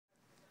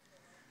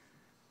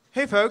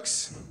Hey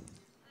folks.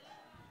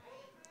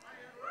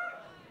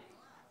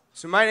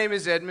 So my name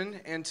is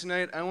Edmund, and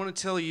tonight I want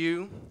to tell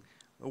you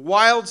a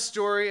wild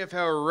story of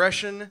how a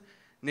Russian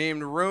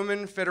named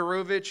Roman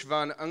Fedorovich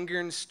von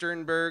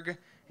Ungern-Sternberg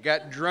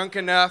got drunk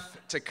enough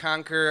to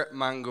conquer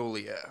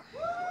Mongolia.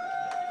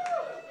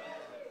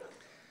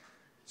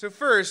 So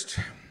first,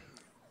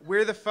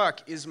 where the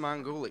fuck is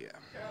Mongolia?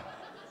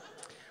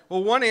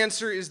 Well, one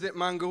answer is that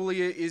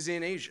Mongolia is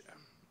in Asia,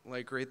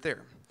 like right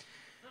there.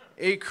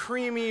 A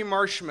creamy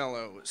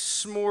marshmallow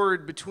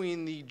s'mored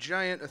between the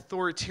giant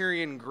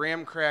authoritarian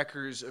graham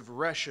crackers of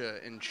Russia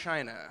and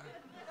China.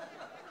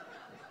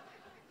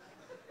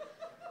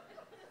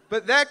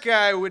 But that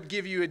guy would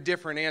give you a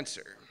different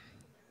answer.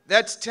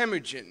 That's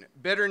Temujin,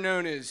 better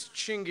known as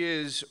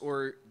Chingiz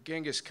or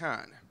Genghis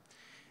Khan.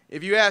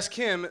 If you ask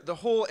him, the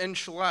whole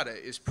enchilada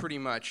is pretty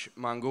much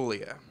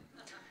Mongolia.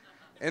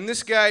 And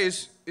this guy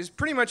is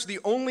pretty much the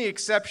only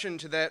exception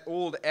to that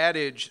old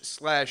adage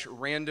 /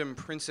 random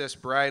Princess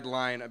Bride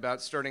line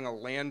about starting a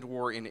land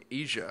war in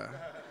Asia.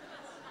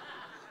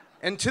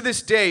 And to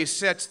this day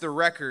sets the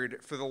record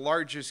for the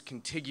largest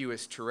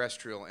contiguous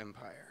terrestrial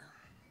empire.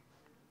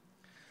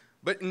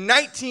 But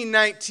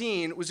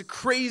 1919 was a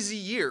crazy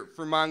year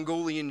for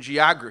Mongolian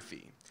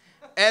geography,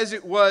 as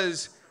it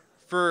was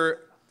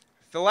for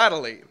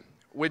philately,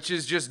 which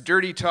is just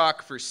dirty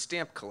talk for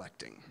stamp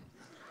collecting.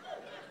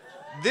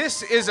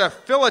 This is a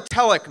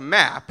philatelic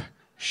map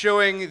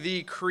showing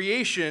the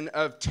creation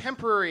of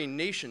temporary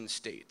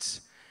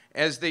nation-states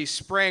as they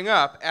sprang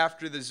up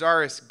after the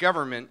Tsarist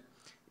government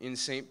in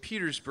St.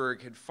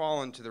 Petersburg had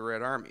fallen to the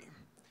Red Army.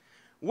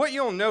 What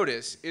you'll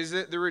notice is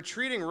that the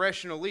retreating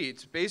Russian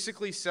elites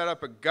basically set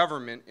up a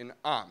government in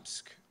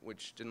Omsk,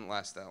 which didn't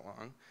last that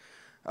long,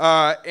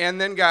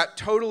 and then got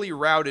totally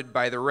routed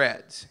by the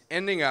Reds,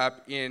 ending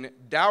up in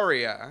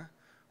Dauria,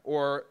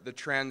 or the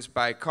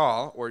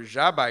Trans-Baikal, or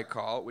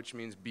Zabaikal, which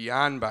means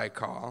beyond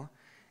Baikal,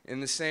 in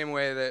the same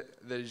way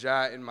that the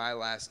Za in my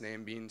last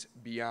name means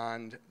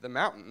beyond the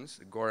mountains,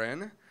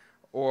 Zagorin,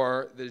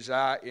 or the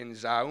Za in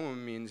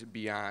Zaum means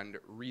beyond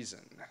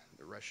reason,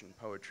 the Russian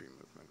poetry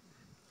movement.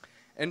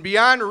 And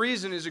beyond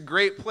reason is a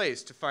great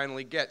place to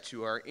finally get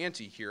to our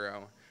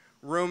anti-hero,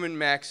 Roman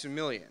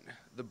Maximilian,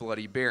 the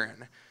Bloody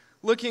Baron,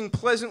 looking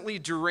pleasantly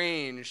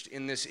deranged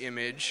in this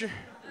image,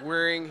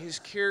 wearing his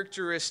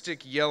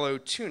characteristic yellow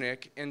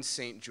tunic and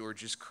St.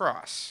 George's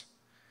cross.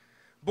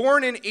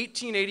 Born in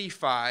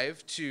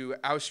 1885 to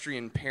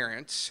Austrian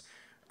parents,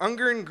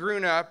 Ungern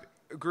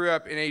grew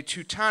up in a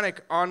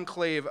Teutonic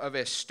enclave of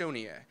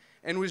Estonia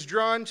and was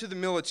drawn to the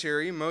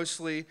military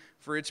mostly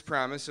for its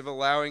promise of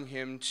allowing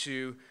him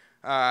to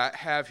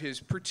have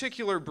his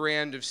particular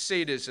brand of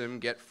sadism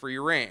get free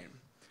rein.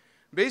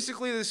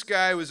 Basically, this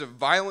guy was a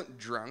violent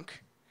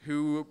drunk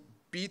who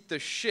beat the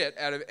shit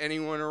out of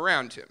anyone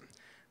around him.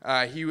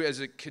 He, as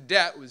a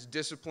cadet, was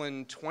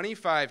disciplined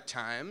 25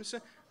 times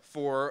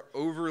for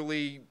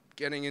overly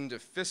getting into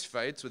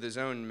fistfights with his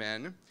own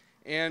men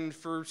and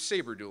for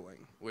saber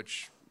dueling,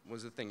 which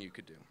was a thing you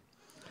could do.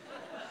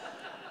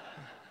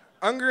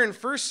 Ungern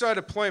first saw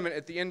deployment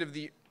at the end of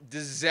the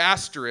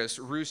disastrous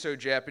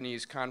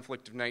Russo-Japanese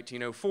conflict of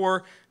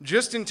 1904,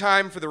 just in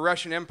time for the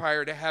Russian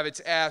Empire to have its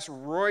ass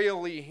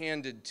royally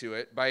handed to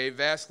it by a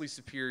vastly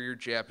superior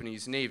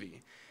Japanese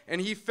navy.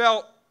 And he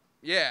felt,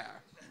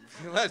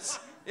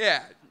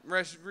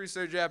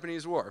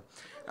 Russo-Japanese War.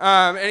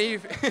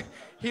 And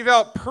he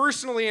felt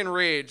personally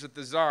enraged that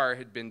the Tsar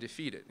had been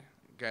defeated.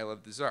 The guy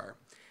loved the Tsar.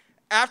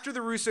 After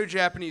the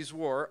Russo-Japanese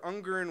War,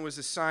 Ungern was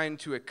assigned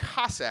to a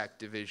Cossack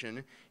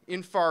division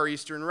in Far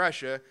Eastern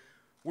Russia,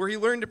 where he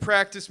learned to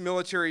practice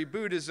military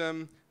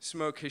Buddhism,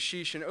 smoke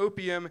hashish and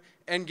opium,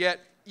 and get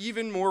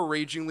even more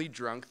ragingly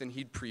drunk than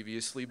he'd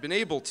previously been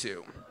able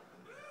to.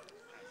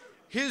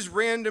 His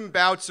random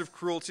bouts of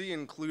cruelty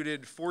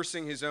included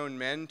forcing his own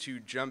men to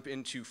jump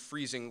into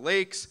freezing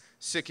lakes,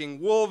 sicking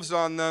wolves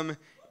on them,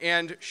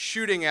 and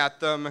shooting at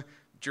them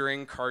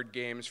during card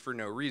games for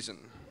no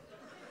reason.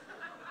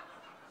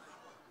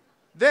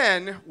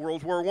 Then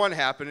World War I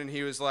happened, and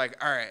he was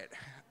like, all right,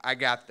 I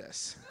got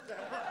this.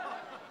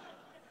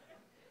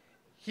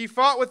 He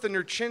fought with the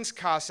Nerchinsk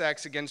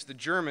Cossacks against the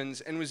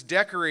Germans and was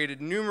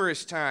decorated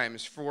numerous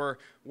times for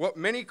what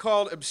many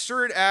called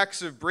absurd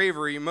acts of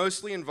bravery,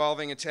 mostly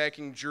involving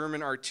attacking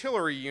German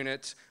artillery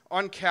units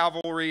on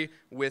cavalry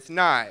with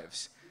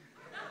knives.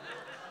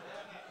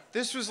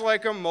 This was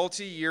like a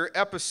multi-year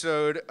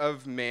episode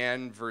of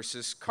man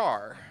versus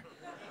car,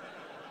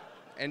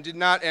 and did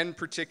not end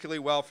particularly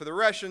well for the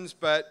Russians,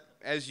 but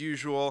as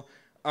usual,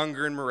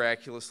 Ungern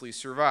miraculously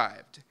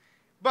survived.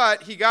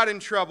 But he got in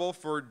trouble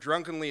for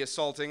drunkenly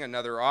assaulting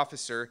another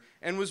officer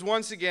and was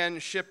once again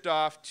shipped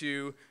off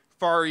to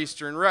Far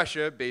Eastern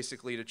Russia,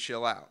 basically to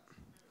chill out.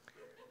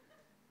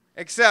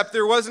 Except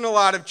there wasn't a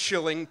lot of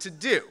chilling to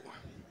do.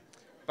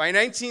 By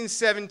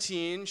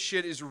 1917,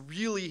 shit is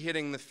really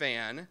hitting the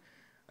fan.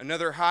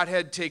 Another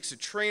hothead takes a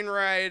train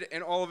ride,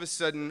 and all of a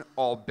sudden,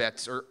 all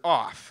bets are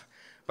off.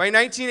 By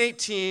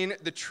 1918,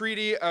 the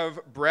Treaty of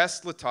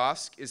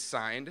Brest-Litovsk is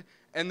signed,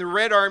 and the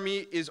Red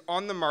Army is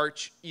on the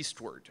march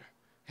eastward,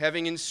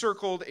 having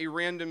encircled a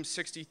random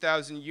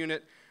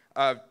 60,000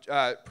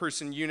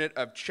 person unit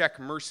of Czech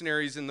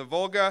mercenaries in the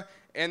Volga,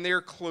 and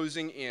they're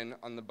closing in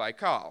on the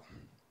Baikal.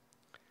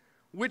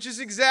 Which is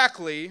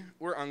exactly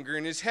where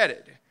Ungern is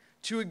headed,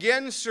 to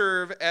again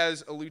serve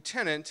as a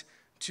lieutenant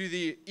to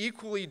the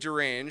equally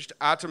deranged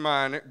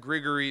Ataman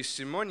Grigory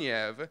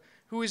Simonev,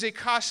 who is a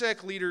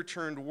Cossack leader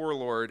turned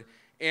warlord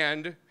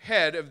and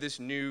head of this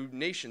new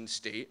nation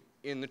state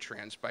in the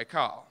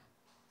Transbaikal.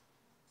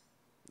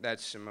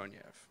 That's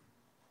Simonev.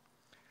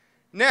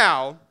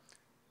 Now,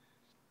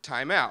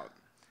 time out.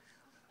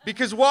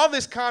 Because while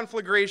this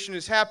conflagration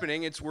is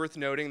happening, it's worth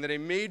noting that a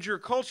major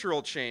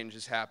cultural change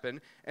has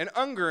happened, and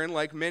Ungern,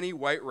 like many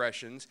white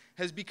Russians,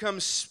 has become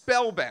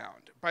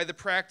spellbound by the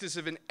practice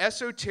of an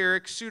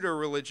esoteric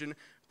pseudo-religion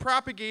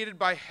propagated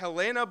by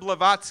Helena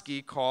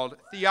Blavatsky called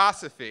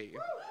Theosophy.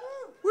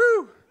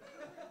 Woo!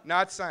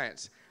 Not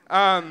science.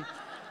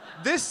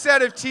 This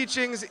set of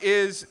teachings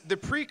is the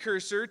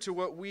precursor to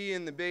what we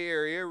in the Bay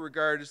Area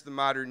regard as the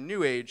modern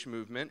New Age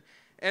movement,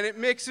 and it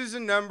mixes a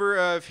number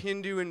of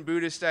Hindu and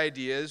Buddhist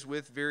ideas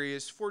with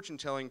various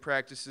fortune-telling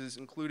practices,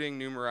 including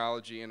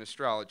numerology and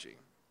astrology.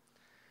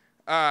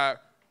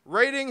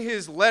 Writing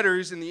his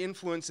letters in the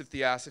influence of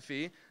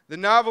Theosophy, the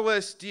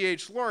novelist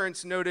D.H.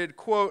 Lawrence noted,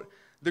 quote,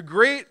 "The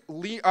great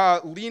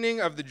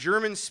leaning of the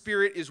German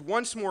spirit is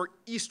once more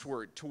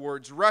eastward,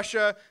 towards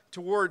Russia,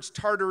 towards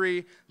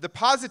Tartary. The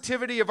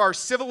positivity of our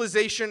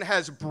civilization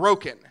has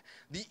broken.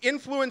 The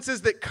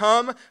influences that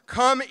come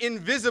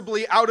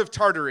invisibly out of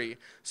Tartary,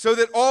 so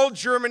that all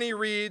Germany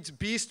reads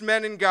Beast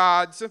Men and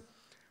Gods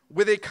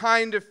with a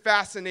kind of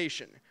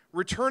fascination,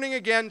 returning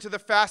again to the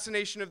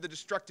fascination of the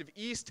destructive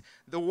East,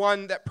 the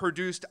one that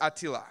produced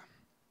Attila,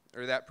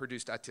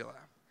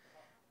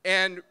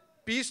 And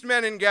Beast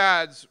Men and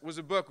Gods was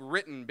a book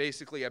written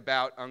basically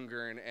about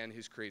Ungern and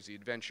his crazy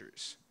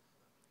adventures.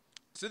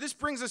 So this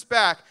brings us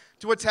back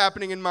to what's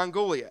happening in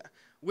Mongolia,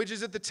 which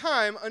is at the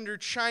time under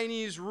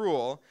Chinese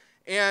rule,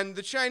 and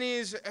the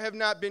Chinese have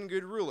not been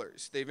good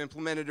rulers. They've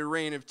implemented a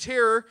reign of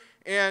terror,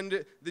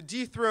 and the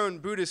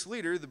dethroned Buddhist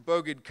leader, the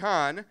Bogd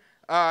Khan,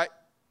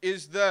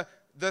 is the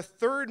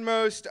third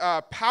most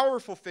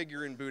powerful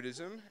figure in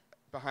Buddhism,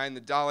 behind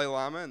the Dalai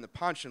Lama and the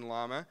Panchen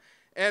Lama.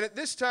 And at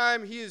this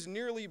time, he is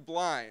nearly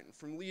blind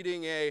from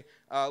leading a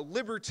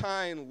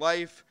libertine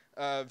life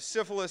of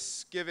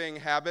syphilis-giving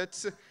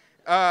habits.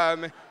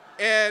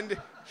 And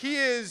he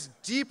is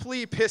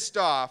deeply pissed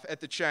off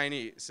at the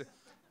Chinese.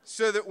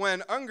 So that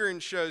when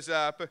Ungern shows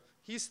up,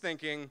 he's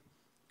thinking,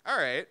 all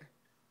right,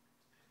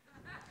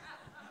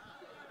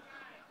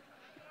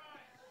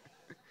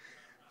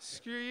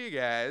 screw you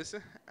guys,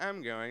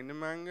 I'm going to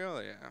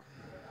Mongolia.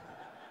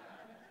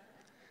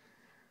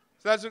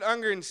 So that's what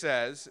Ungern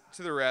says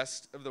to the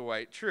rest of the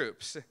white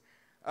troops.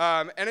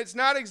 And it's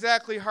not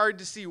exactly hard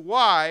to see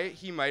why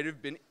he might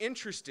have been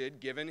interested,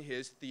 given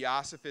his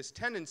theosophist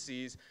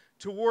tendencies,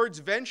 towards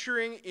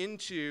venturing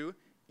into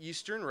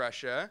Eastern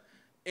Russia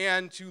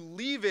and to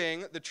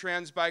leaving the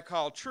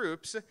Transbaikal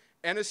troops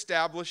and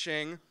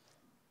establishing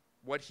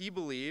what he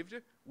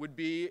believed would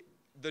be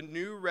the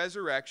new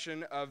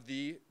resurrection of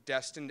the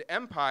destined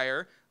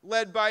empire,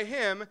 led by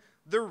him,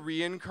 the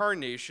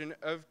reincarnation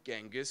of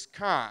Genghis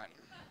Khan.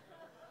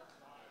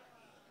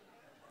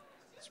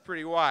 It's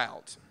pretty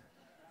wild.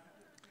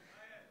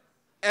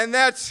 And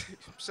that's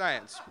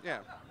science, yeah.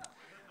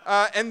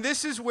 And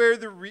this is where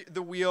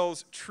the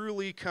wheels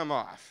truly come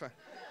off.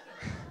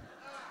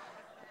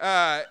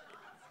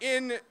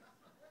 In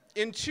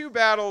two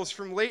battles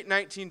from late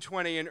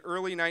 1920 and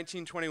early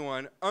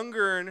 1921,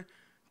 Ungern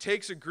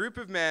takes a group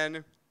of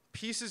men,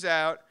 pieces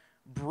out,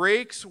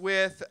 breaks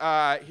with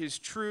his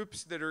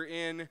troops that are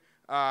in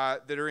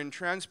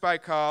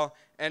Transbaikal,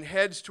 and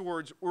heads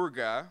towards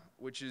Urga,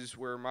 which is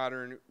where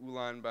modern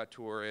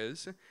Ulaanbaatar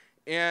is,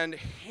 and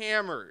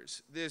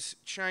hammers this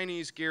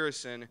Chinese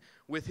garrison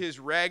with his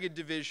ragged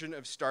division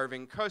of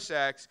starving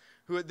Cossacks,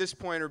 who at this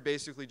point are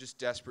basically just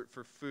desperate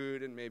for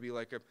food and maybe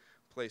like a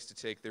place to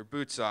take their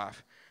boots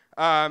off.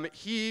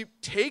 He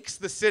takes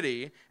the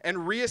city and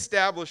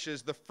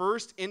reestablishes the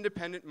first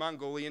independent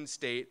Mongolian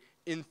state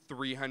in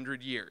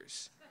 300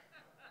 years.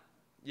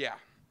 Yeah,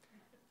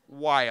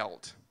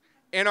 wild.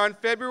 And on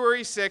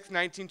February 6,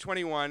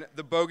 1921,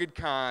 the Bogd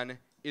Khan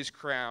is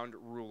crowned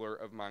ruler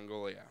of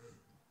Mongolia.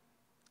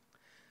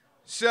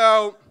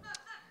 So,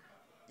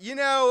 you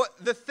know,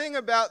 the thing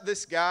about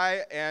this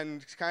guy,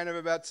 and kind of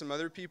about some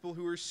other people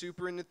who are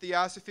super into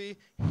theosophy,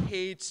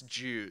 hates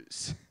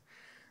Jews.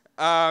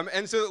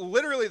 And so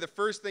literally the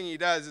first thing he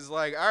does is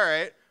like, all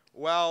right,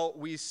 well,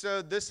 we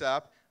sewed this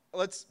up,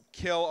 let's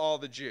kill all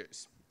the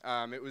Jews.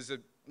 It was a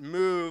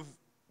move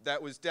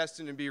that was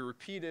destined to be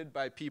repeated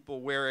by people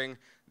wearing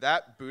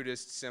that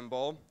Buddhist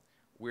symbol.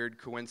 Weird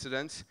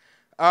coincidence.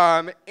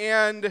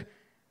 And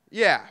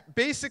yeah,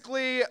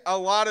 basically a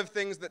lot of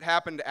things that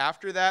happened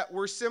after that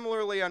were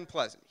similarly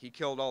unpleasant. He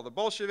killed all the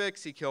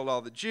Bolsheviks, he killed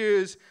all the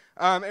Jews,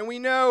 and we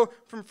know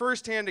from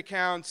firsthand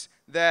accounts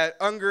that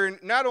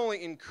Ungern not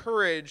only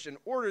encouraged and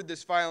ordered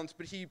this violence,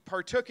 but he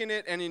partook in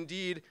it and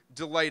indeed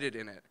delighted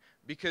in it,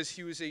 because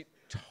he was a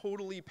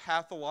totally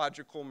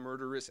pathological,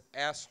 murderous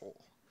asshole.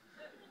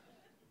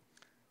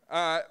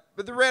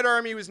 But the Red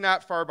Army was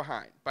not far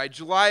behind. By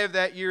July of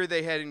that year,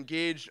 they had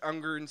engaged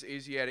Ungern's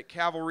Asiatic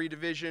Cavalry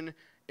Division,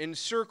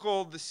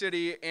 encircled the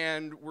city,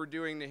 and were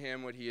doing to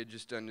him what he had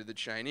just done to the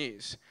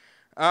Chinese.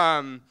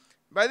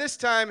 By this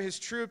time, his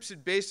troops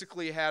had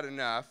basically had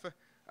enough,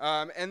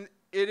 and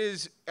it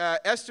is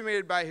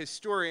estimated by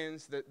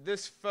historians that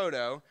this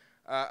photo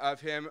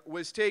of him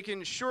was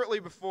taken shortly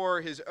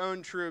before his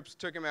own troops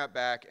took him out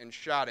back and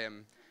shot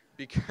him,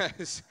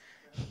 because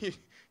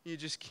you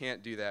just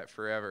can't do that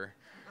forever.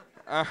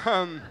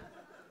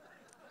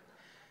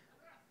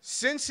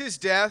 Since his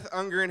death,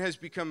 Ungern has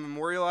become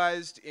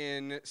memorialized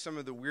in some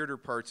of the weirder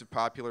parts of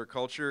popular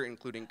culture,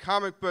 including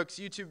comic books,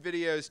 YouTube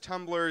videos,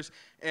 Tumblrs,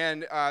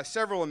 and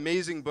several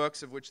amazing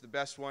books, of which the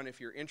best one,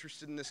 if you're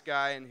interested in this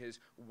guy and his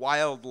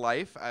wild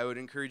life, I would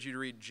encourage you to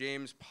read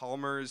James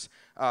Palmer's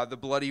The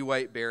Bloody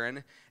White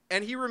Baron.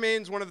 And he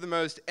remains one of the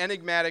most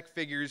enigmatic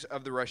figures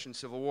of the Russian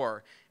Civil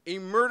War, a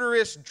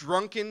murderous,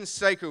 drunken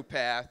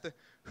psychopath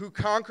who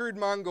conquered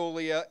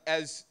Mongolia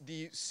as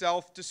the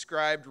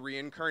self-described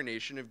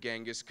reincarnation of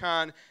Genghis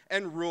Khan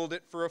and ruled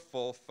it for a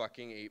full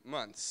fucking 8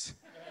 months.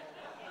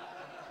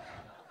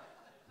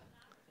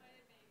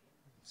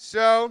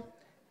 So,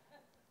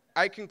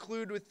 I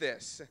conclude with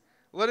this.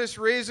 Let us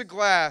raise a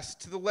glass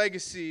to the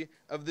legacy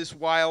of this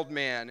wild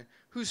man,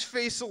 whose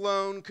face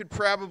alone could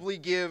probably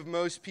give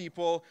most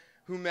people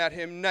who met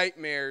him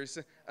nightmares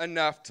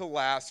enough to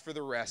last for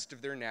the rest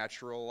of their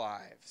natural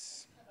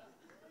lives.